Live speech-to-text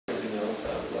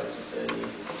else I would like to say? Well,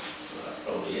 that's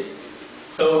probably it.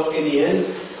 So in the end,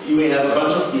 we have a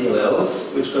bunch of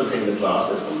DLLs which contain the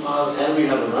classes compiled, and we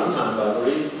have a runtime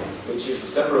library which is a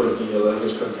separate DLL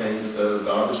which contains the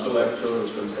garbage collector,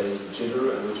 which contains the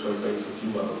jitter, and which contains a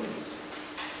few other things.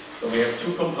 So we have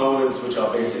two components which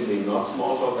are basically not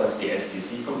Smalltalk. That's the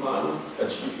STC compiler,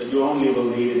 that you only will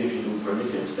need it if you do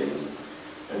primitive things,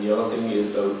 and the other thing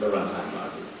is the runtime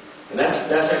library. And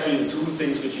that's actually the two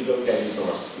things which you don't get in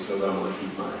source, because I want to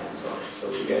keep my hands on it.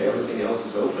 So you get everything else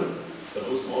is open. The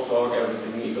whole Smalltalk,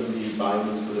 everything, even the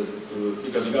bindings to the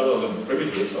because you got all the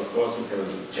primitives, of course you can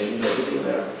change everything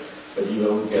there, but you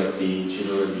don't get the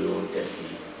jitter and you don't get the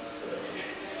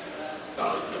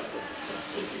solid collector.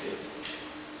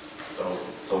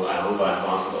 So I hope I have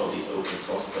answered all these open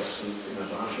source questions in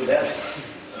advance with that.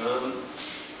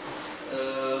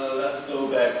 Let's go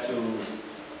back to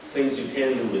things you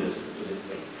can do with this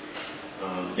thing.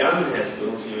 Jan has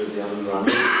built here, Jan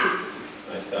Rami,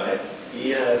 nice guy.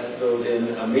 He has built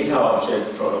in a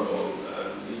meta-object protocol.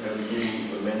 We can do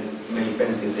many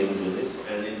fancy things with this.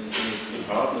 And in his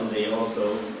department, they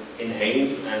also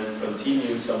enhanced and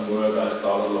continued some work I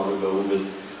started long ago with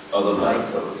other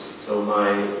bytecodes. So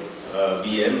my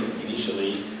VM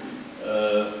initially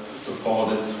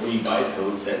supported 3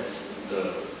 bytecode sets: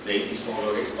 the native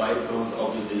Smallalk X bytecodes,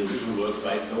 obviously the VisualWorks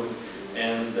bytecodes,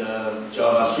 and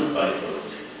JavaScript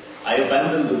bytecodes. I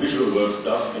abandoned the VisualWorks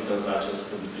stuff because I just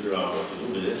couldn't figure out what to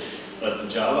do with it. But the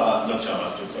Java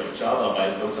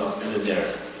bytecodes are still in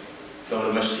there. So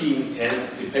the machine can,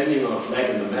 depending on a flag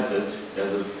in the method,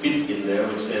 there's a bit in there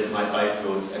which says my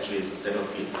bytecodes. Actually, it's a set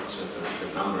of bits. It's just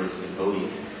a number. It's encoding.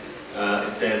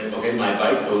 It says, okay, my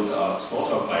bytecodes are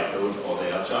Smalltalk bytecodes or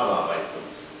they are Java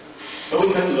bytecodes. So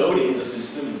we can load in the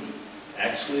system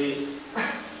actually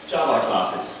Java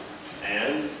classes.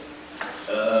 And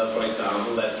for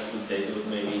example, let's take a look.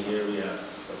 Maybe here we have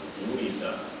some Ruby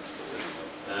stuff,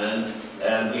 and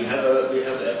we have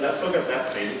let's look at that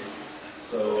thing.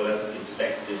 So let's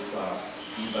inspect this class,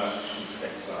 debug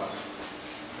inspect class.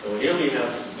 So here we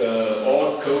have the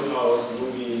old codehouse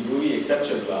Ruby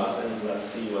exception class, and let's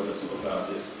see what the superclass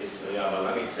is. It's a Java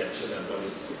lang exception, and what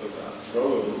is the superclass?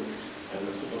 Throwable, and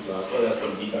the superclass. Well, there's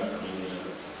some debug coming in.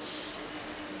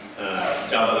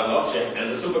 Java lang object,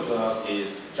 and the superclass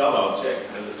is Java object,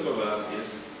 and the superclass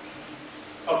is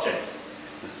object.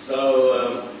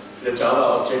 So the Java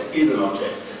object is an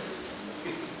object.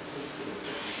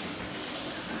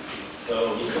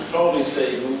 So we could probably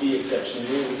say Ruby exception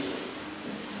root.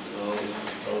 So we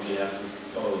probably have to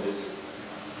follow this.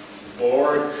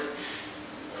 Borg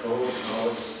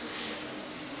codehouse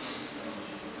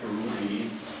Ruby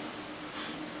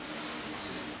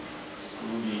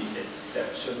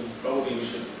exception. Probably we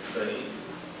should say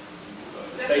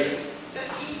basic.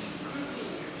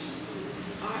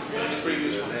 The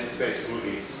previous one, it's basic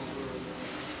Ruby.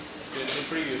 It's the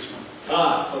previous one.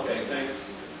 Ah, okay, thanks.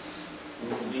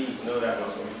 Ruby, no, that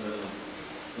was one.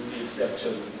 Ruby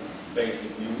exception,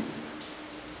 basic view.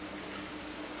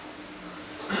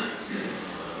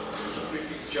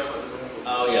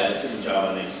 Oh yeah, it's in the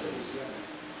Java namespace.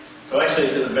 So actually,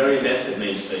 it's in a very nested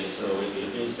namespace. So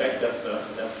if you inspect that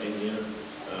thing here,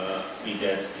 we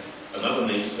get another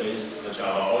namespace, the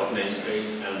Java org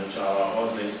namespace, and the Java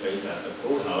org namespace has the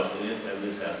codehouse in it, and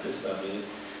this has this stuff in it,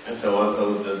 and so on.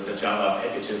 So the Java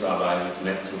packages are like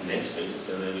mapped to namespaces,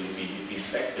 and then if we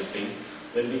inspect the thing,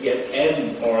 then we get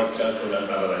n org calculator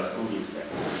rather than Ruby expect.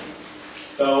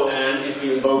 So, and if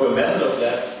we invoke a method of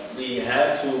that, we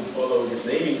had to follow this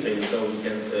naming thing, so we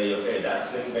can say, okay, that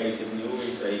thing basically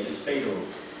we say is fatal.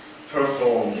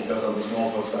 Perform, because on the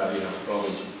Smalltalk side we have a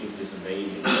problem to give this a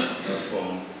name.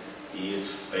 Perform is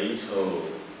fatal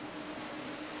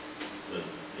with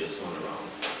this one around.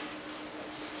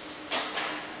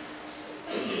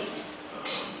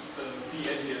 B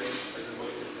and here as a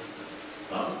void.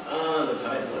 The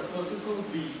type, what's it called?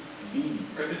 B.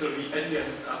 Capital B at the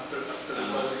end after the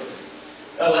closing.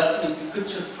 Well, we could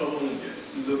just probably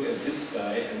look at this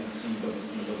guy and see what he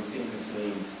thinks it's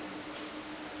named.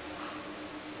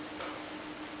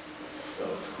 So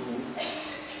who?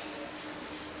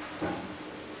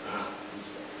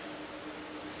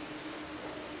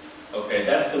 Okay,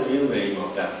 that's the real name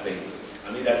of that thing.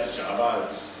 I mean, that's Java.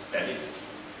 It's static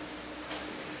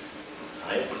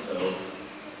type. So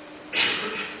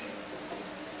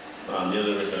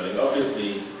nearly returning.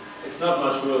 Obviously, it's not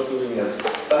much worth doing that,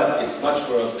 but it's much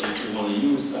worth if you want to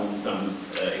use some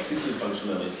existing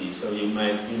functionality. So you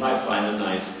might find a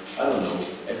nice, I don't know,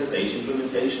 SSH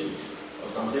implementation or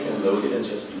something and load it and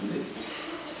just use it.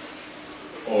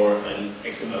 Or an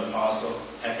XML parser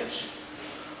package.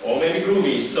 Or maybe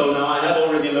Groovy. So now I have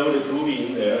already loaded Groovy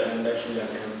in there, and actually actually I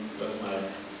can plug my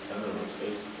camera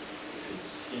workspace.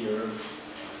 It's here.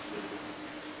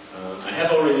 I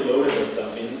have already loaded the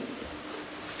stuff in,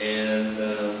 and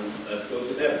let's go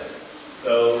to that.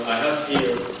 So I have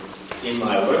here in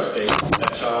my workspace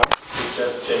a chart which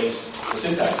just changed the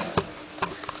syntax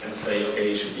and say,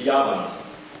 okay, it should be Java.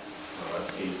 Now,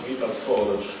 let's see, 3 plus 4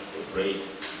 looks great.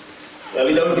 Well,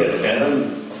 we don't get 7,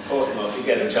 of course not. We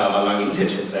get a Java long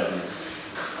integer 7.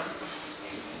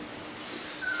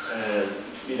 And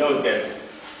we don't get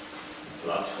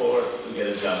plus 4, we get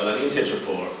a Java long integer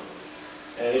 4.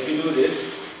 And if we do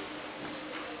this,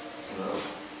 well,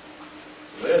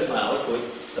 where's my output?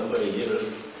 Somewhere here.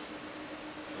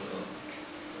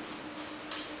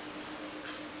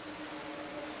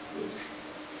 Oops.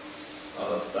 Oh,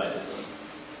 let's try this one.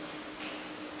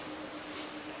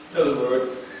 Doesn't work.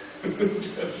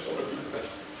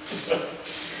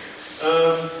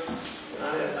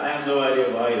 I have no idea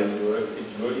why it doesn't work.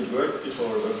 It worked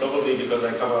before, but probably because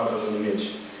I come out of an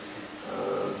image.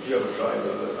 Did you ever try it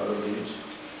out of an image?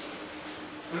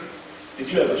 Did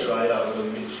you ever try it out of an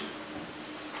image?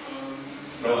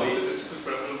 No, this is the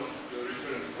problem of the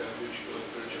reference tab which goes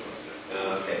for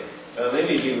JavaScript. Okay.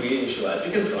 Maybe if you reinitialize,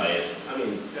 we can try it. I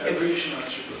mean, reinitialize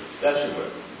should work. That should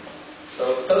work.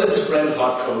 So this is brand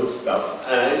hot code stuff.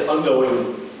 It's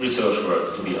ongoing research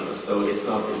work, to be honest. So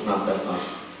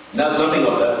nothing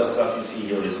of that stuff you see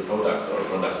here is a product or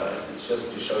productized. It's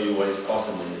just to show you what is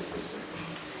possible in this system.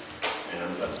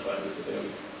 And let's try this again.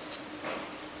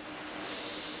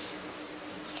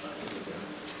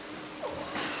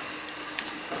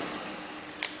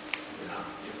 Yeah,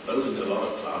 it's loaded a lot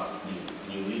of classes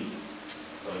newly.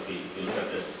 So if we look at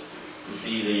this, you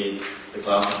see the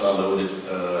classes are loaded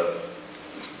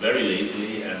very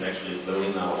lazily, and actually it's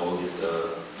loading now all this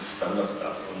standard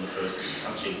stuff from the first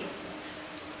touching.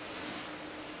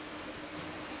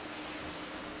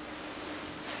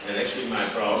 And actually my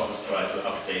browsers try to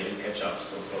update and catch up,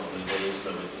 so probably they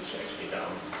slow it actually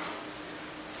down.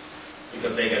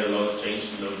 Because they get a lot of change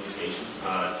notifications.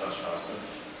 That's much faster.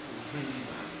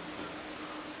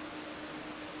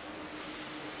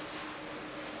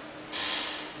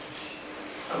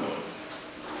 Come on.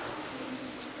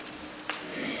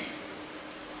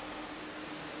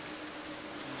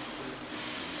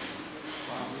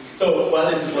 So while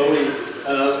this is loading,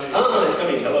 it's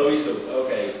coming. Hello, Isu.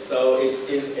 Okay, so it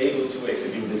is able to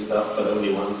execute this stuff, but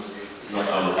only once, not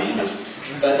out of the image.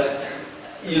 But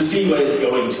you see where it's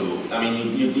going to. I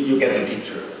mean, you get the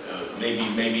picture. Maybe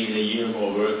in a year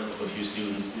more work for a few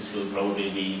students, this will probably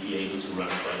be able to run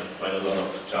quite a lot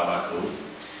of Java code.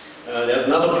 There's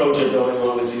another project going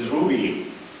on, which is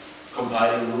Ruby,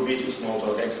 compiling Ruby to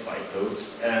Smalltalk X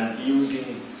bytecodes and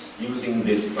using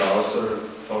this browser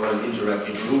for an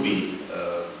interactive Ruby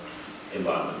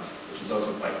environment, which is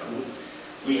also quite cool.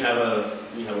 We have a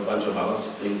bunch of other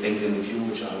things in the queue,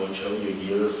 which I won't show you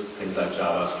here, things like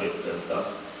JavaScript and stuff.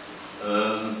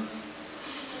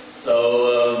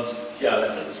 Yeah,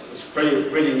 it's a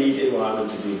pretty neat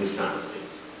environment to do this kind of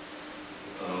things.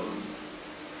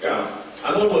 Yeah,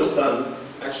 I'm almost done.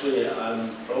 Actually,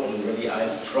 I'm probably ready.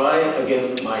 I'll try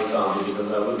again my example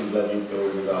because I wouldn't let you go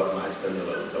without my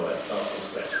standalone, so I start from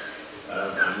scratch.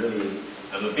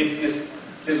 I'm a bit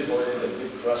disappointed, a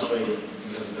bit frustrated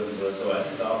because it doesn't work, so I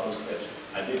start from scratch.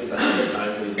 I did this 100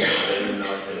 times and it didn't fail, and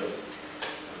now it fails.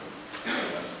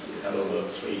 Let's see, hello world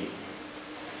 3.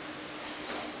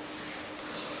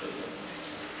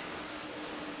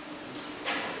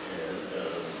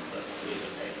 Let's create a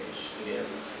package again.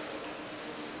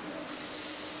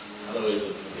 Hello is a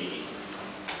 3.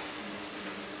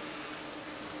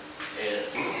 And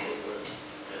it works.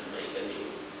 And make a new.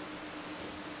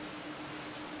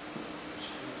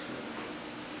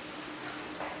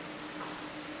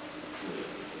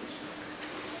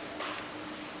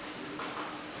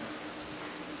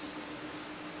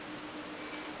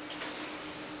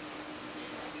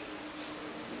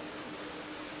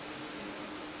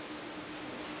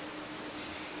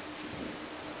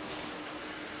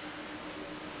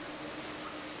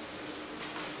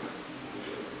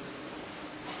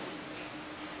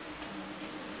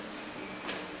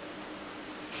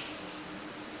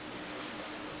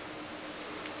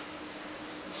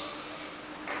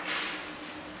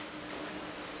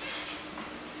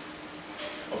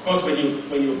 Of course, when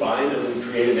you bind and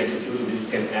create an executable, you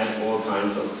can add all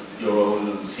kinds of your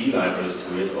own C libraries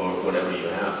to it or whatever you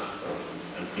have,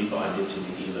 and pre-bind it to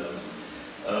the events.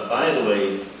 By the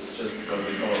way, just because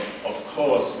we know, of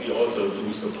course, we also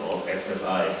do support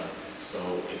FFI. So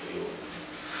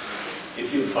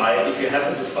if you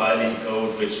happen to file in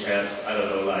code which has, I don't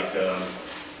know, like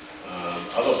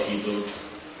other people's,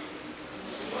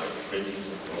 like pretty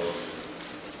support.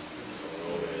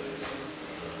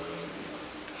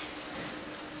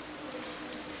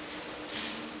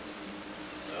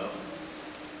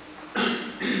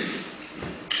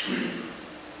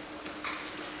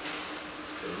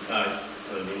 It's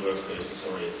a new workstation,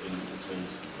 sorry, it's been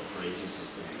operating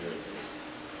system here.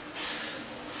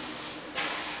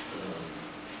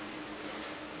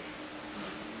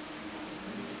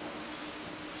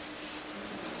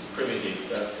 Primitive,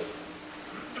 that's it.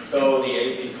 So the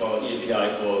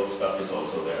API call stuff is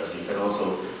also there. So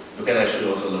you can actually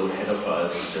also load header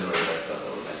files and generate that stuff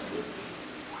automatically.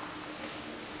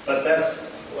 But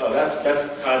that's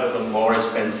kind of a more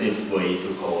expensive way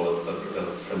to call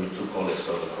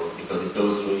external code, because it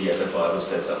goes through the header file, which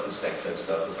sets up the stack type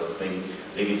stuff. So it's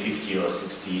maybe 50 or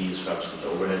 60 instructions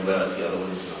overhead, whereas the other one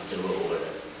is not zero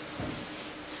overhead.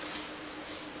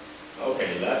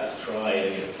 Okay, let's try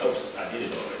it again. Oops, I did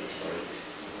it already, sorry.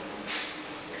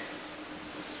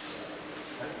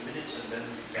 5 minutes and then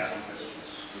questions.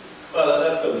 Well,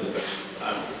 let's go to the question.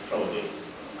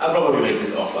 I'll probably make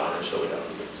this offline and show it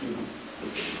afterwards.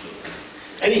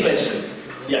 Any questions?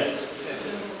 Yes.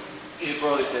 You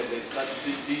probably said this, but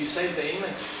do you save the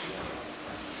image?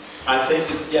 I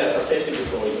saved it, yes, I saved it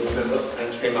before, you remember,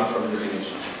 and it came out from this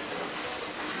image.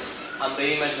 And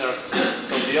the image are,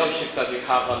 so the objects that you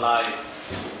have alive,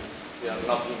 they are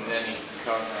not in any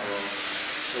kernel.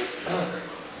 So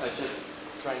I just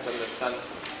trying to understand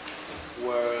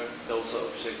where those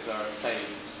objects are saved.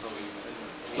 So it's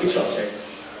which objects?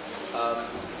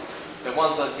 The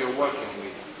ones that you're working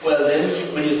with. Well, then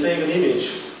when you save an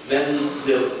image, then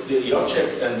the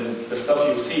objects and the stuff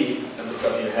you see and the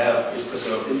stuff you have is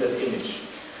preserved in this image.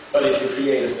 But if you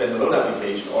create a standalone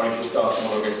application, or if you start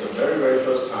Smallalk the very, very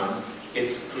first time,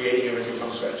 it's creating everything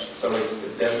from scratch. So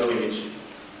there's no image.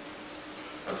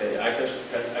 Okay, I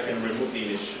can remove the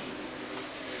image.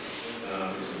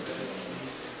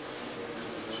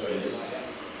 Show you this.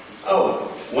 Oh,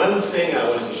 one thing I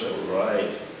wanted to show, right?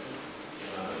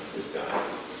 It's this guy.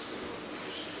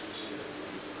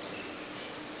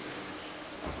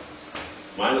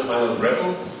 Minus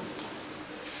rebel.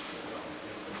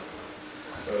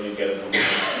 So you get it.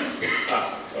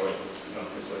 Sorry, not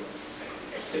this way.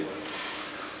 Exit.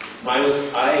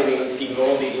 Minus I means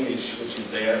ignore the image which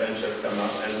is there and just come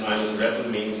up, and minus rebel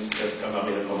means just come up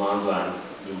in a command line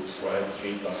loops, right?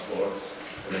 3 plus 4,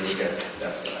 and then you get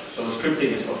that stuff. So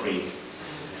scripting is for free.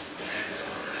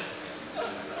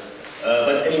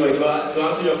 But anyway, to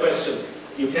answer your question,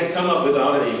 you can come up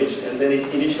without an image, and then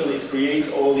initially it creates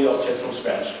all the objects from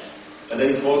scratch. And then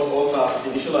it calls all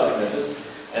classes initialize methods,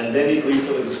 and then it reads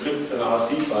a little script, an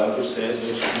RC file, which says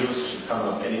which views should come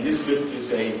up. And in this script you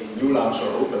say new launcher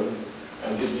open,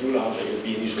 and this new launcher is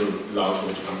the initial launcher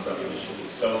which comes up initially.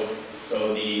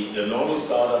 So the normal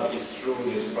startup is through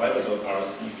this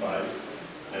private.rc file,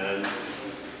 and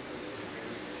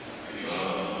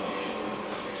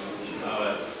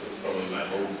now it's probably my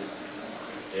home.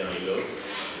 There you go,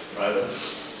 private.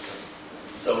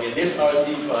 So in this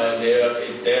RC file, there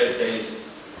it says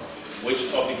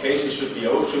which application should be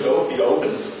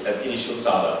opened at initial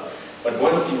startup. But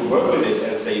once you work with it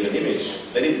and save an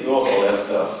image, then it ignores all that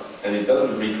stuff, and it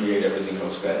doesn't recreate everything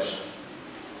from scratch,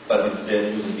 but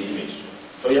instead uses the image.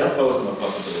 So you have both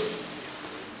possibilities.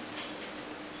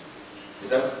 Does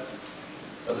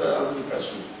that answer the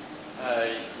question?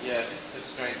 Yes,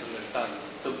 just trying to understand.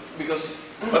 So because.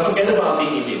 But forget about the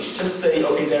image. Just say,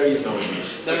 okay, there is no image.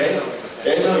 Okay?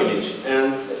 There is no image,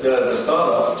 and the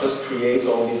startup just creates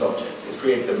all these objects. It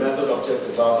creates the method object,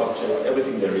 the class objects,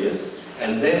 everything there is,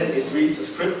 and then it reads a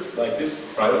script like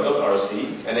this private.rc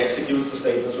and executes the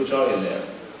statements which are in there.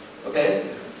 Okay?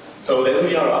 So then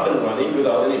we are up and running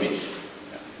without an image.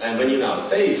 And when you now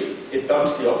save, it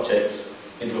dumps the objects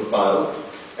into a file.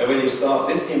 And when you start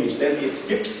this image, then it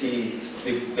skips the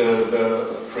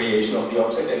creation of the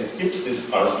object, and it skips this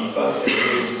RC file and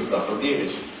creates the stuff from the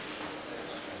image.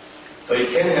 So you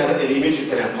can have an image, you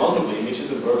can have multiple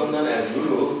images and work on them as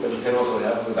usual, but you can also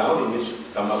have without image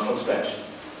come up from scratch.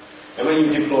 And when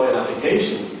you deploy an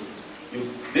application,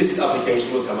 this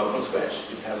application will come up from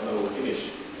scratch. It has no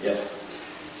image. Yes?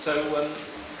 So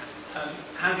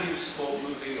how do you support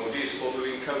moving, or do you support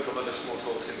moving code from other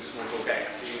Smalltalks into Smalltalk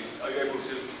X? Are you able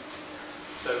to,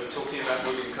 so talking about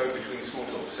moving code between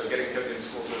Smalltalks, so getting code in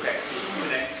Smalltalk X, do you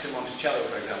connect to Monticello,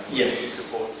 for example? Yes. Do you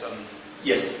support some?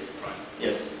 Yes. Right.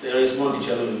 Yes, there is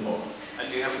Monticello involved. And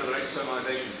do you have another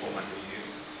externalization format that you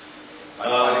use? Like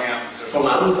finding out for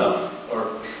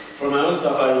my own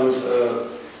stuff,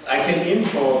 I can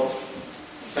import,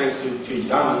 thanks to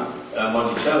Jan,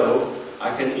 Monticello,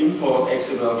 I can import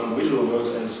XML from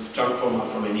VisualWorks and chunk format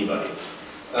from anybody.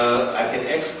 I can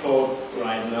export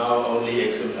right now only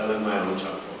XML in my own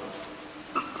chunk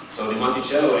format. So the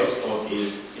Monticello export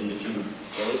is in the queue.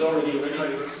 So it's already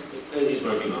ready. He's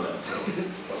working on that. So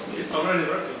It's already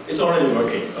working. it's already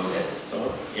working. Okay.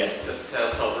 So yes. Just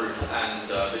Covers and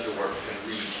VisualWorks can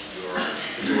read your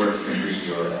VisualWorks can read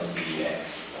your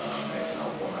SPDX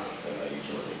XML format as a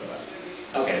utility for that.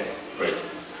 Okay. Great.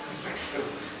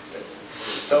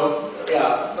 So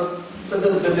yeah, but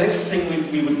the next thing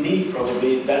we would need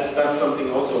probably that's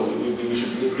something also we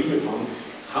should agree upon.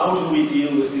 How do we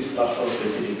deal with this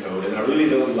platform-specific code? And I really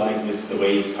don't like this the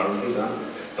way it's currently done.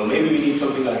 So maybe we need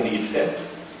something like an if-def.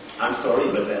 I'm sorry,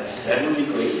 but that would be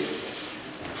great.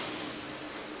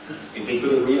 If we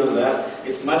could agree on that,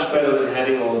 it's much better than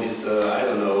having all this, I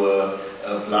don't know,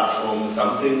 platform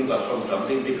something,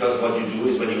 because what you do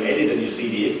is when you edit and you see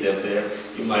the if-def there,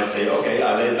 you might say, okay,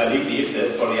 I leave the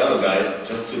if-def for the other guys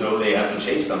just to know they have to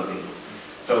change something.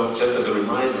 So just as a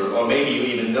reminder, or maybe you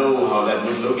even know how that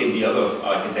would look in the other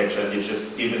architecture and you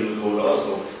just give it a code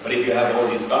also. But if you have all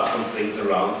these platform things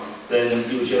around, then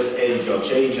you just edit your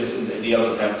changes and the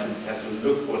others have to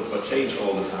look what changed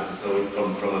all the time. So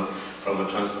from a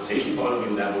transportation point of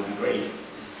view, that would be great.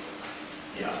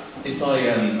 Yeah. If I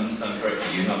understand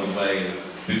correctly, you have a way of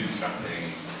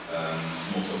bootstrapping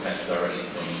Smalltalk X directly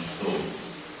from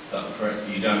source. Is that correct?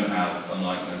 So you don't have,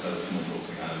 unlike most other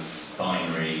Smalltalks, a kind of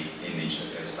binary image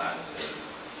that goes back to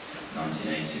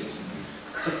 1980 or something?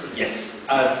 Yes,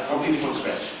 completely from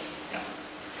scratch. Yeah.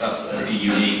 So that's pretty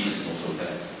unique to Smalltalk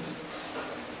X, isn't it?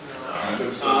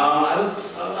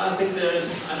 I think there is.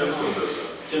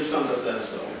 Jimson does that as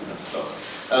well.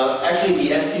 Actually,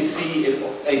 the STC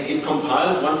it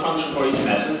compiles one function for each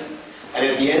method, and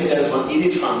at the end there's one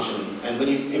init function. And when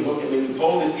you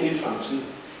call this init function,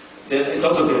 then it's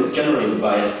also generated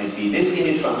by STC. This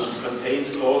init function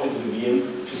contains calls into the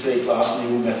VM to say class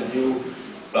new, method new,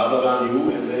 blah blah blah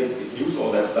new, and they use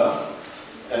all that stuff.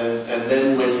 And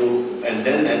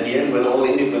then at the end, when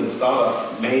when the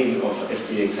startup main of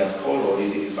STX has called all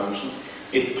these init functions,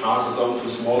 it passes on to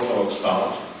Smalltalk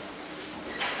start.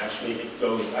 Actually, it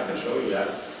goes. I can show you that.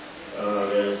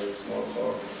 There's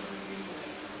Smalltalk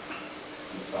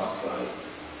on the class side.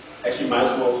 Actually, my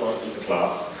Smalltalk is a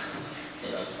class. So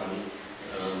that's funny.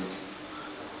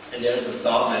 And there is a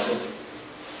start method.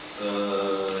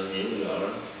 Here we are.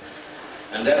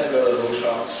 And that's where the whole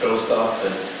show starts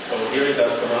then. So here it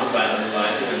does command line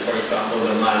analyzing, and for example,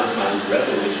 the minus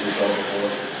rebel, which we saw before,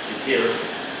 is here.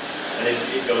 And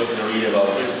it goes in a read about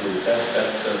print group. That's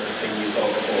the thing we saw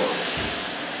before.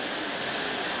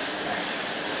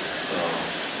 So.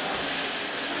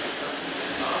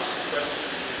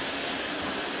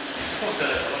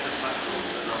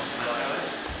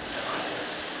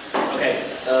 Okay.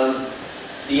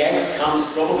 The X comes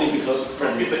probably because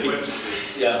from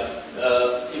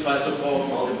if I support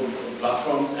multiple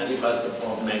platforms and if I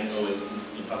support Mac OS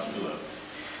in particular.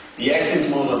 The X in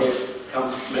Smalltalk X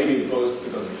comes maybe both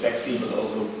because it's sexy, but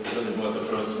also because it was the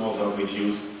first Smalltalk which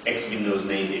used X Windows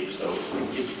native. So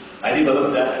I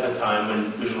developed that at a time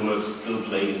when VisualWorks still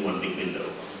played in one big window.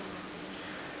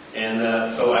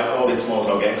 And so I called it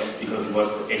Smalltalk X because it was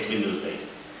X Windows based.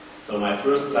 So my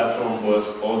first platform was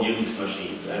all Unix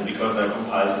machines, and because I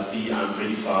compiled to C, I'm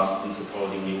pretty fast in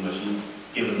supporting new machines,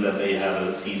 given that they have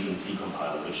a decent C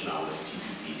compiler, which now with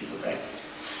TTC is the fact.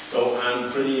 So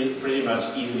I'm pretty much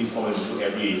easily pointed to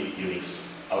every Unix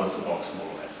out of the box, more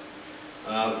or less.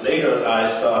 Later, I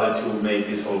started to make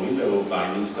this whole window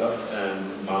binding stuff and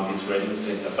multi-threading.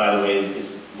 By the way,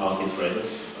 it's multi-threaded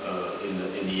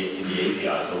in the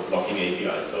API, so blocking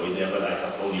APIs go in there, but I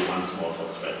have only one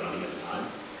Smalltalk thread running at a time.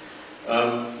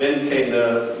 Then came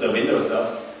the Windows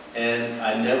stuff, and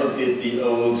I never did the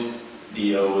old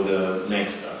Mac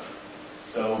stuff.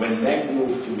 So when Mac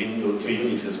moved to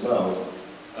Unix as well,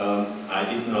 I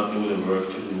did not do the work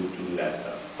to do that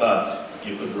stuff. But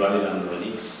you could run it under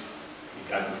Linux.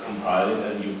 I could compile it,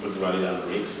 and you could run it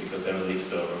under X because there's a Linux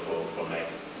server for Mac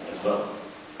as well.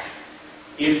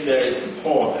 If there is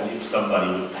support, and if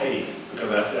somebody would pay,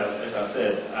 because as I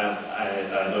said,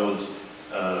 I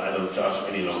don't charge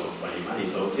any longer for any money.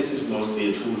 So this is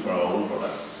mostly a tool for our own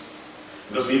products.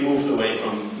 Because we moved away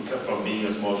from being a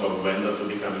Smalltalk vendor to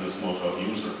becoming a Smalltalk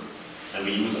user. And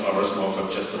we use our Smalltalk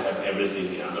just to have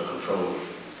everything under control.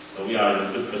 So we are in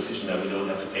a good position that we don't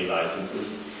have to pay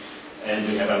licenses. And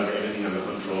we have everything under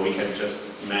control. We can just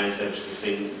manage this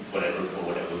thing for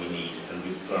whatever we need. And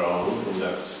for our own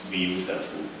products, we use that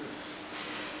tool.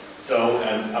 So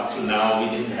up to now, we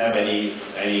didn't have any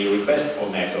request for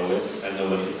Mac OS and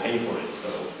nobody to pay for it. So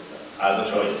I have a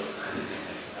choice.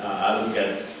 Either we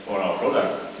get for our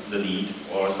products the lead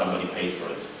or somebody pays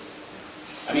for it.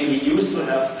 I mean, we used to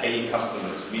have paying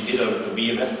customers. We did a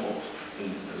VMS port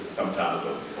some time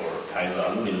ago for Kaiser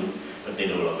Aluminum, but they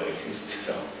no longer exist.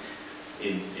 So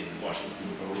in Washington,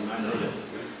 I know that.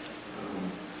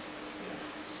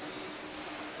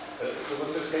 So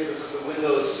what's the status of the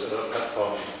Windows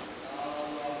platform?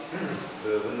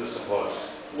 The Windows support?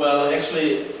 Well,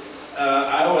 actually,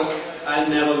 I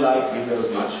never liked Windows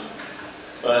much,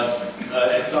 but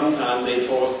at some time they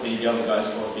forced me, the other guys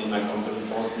forced me in my company,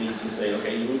 forced me to say,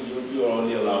 okay, you are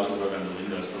only allowed to work on the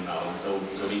Windows from now on, so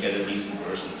we get a decent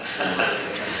version.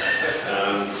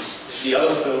 The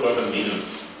others still work on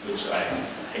Linux, which I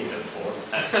hate them for.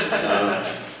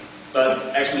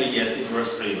 But actually, yes, it works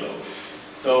pretty well.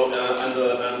 So,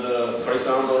 for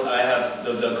example, I have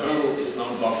the kernel is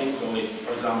non-blocking. So,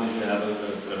 for example, if you have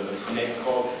a connect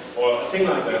call or a thing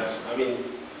like that, I mean,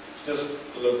 just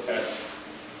look at.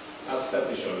 Let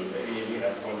me show you. Maybe we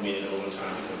have 1 minute over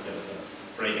time because there's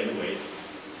a break anyway.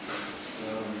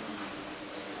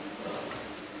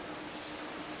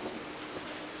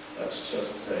 Let's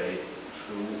just say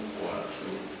true or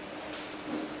true.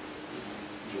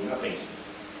 Do nothing.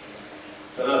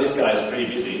 So now this guy is pretty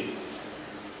busy.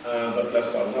 But let's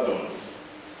start another one.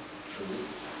 True.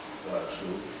 Well,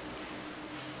 true.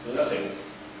 Do nothing.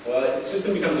 Well, the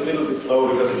system becomes a little bit slow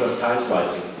because it does time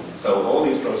slicing. So all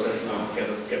these processes now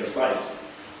get a slice.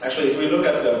 Actually, if we look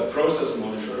at the process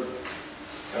monitor,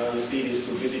 you see these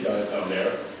two busy guys down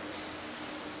there.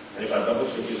 And if I double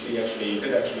click, you see actually you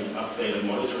can actually update and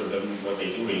monitor them what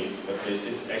they're doing. But they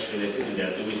sit in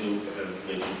there doing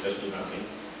they just do nothing.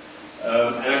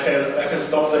 And I can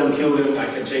stop them, kill them, I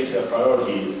can change their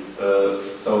priority.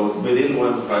 So within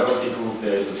one priority group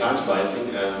there is a time slicing,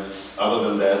 and other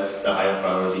than that, the higher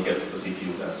priority gets the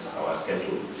CPU. That's how I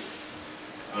schedule.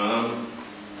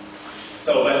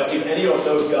 But if any of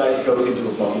those guys goes into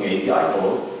a blocking API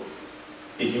call,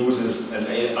 it uses an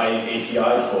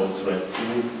API call thread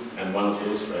 2 and one of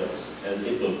those threads, and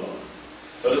it will block.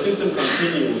 So the system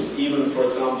continues, even, for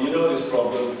example, you know this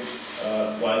problem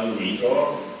while you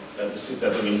redraw,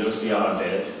 that the Windows VR are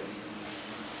dead.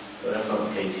 So that's not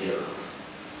the case here,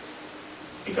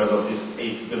 because of this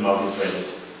the multi-threaded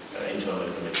internal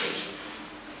implementation.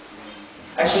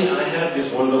 Actually, I had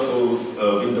this wonderful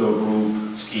window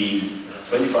group scheme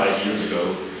 25 years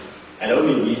ago, and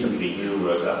only recently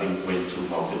Windows, I think, went to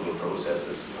multiple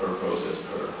processes per process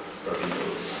per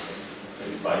window.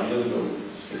 Maybe 5 years ago,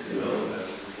 6 years ago.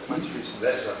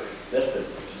 Less than.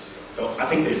 So I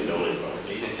think they stole it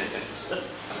probably.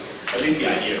 At least the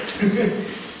idea.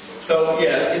 So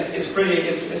yeah, it's a pretty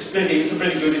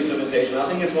good implementation. I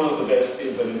think it's one of the best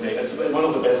implementations. It's one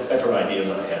of the better ideas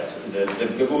I had.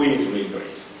 The GUI is really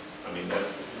great. I mean,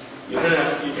 you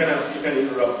can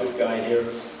interrupt this guy here.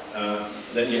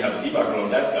 Then you have a debugger on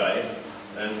that guy,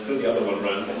 and still the other one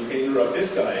runs. And you can interrupt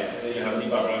this guy, and then you have a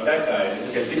debugger on that guy, and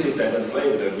you can simulate that and play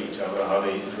with each other, how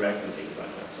they interact and things like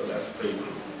that. So that's pretty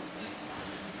cool.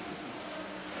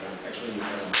 Actually, you can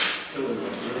kill them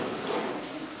from here.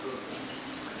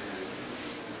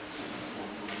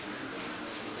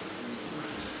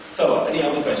 So, any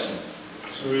other questions?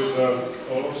 So is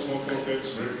all of Smalltalk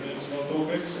X written in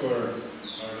Smalltalk X, or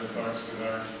are there parts that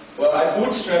are? Well, I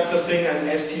bootstrapped the thing, and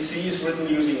STC is written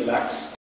using LAX.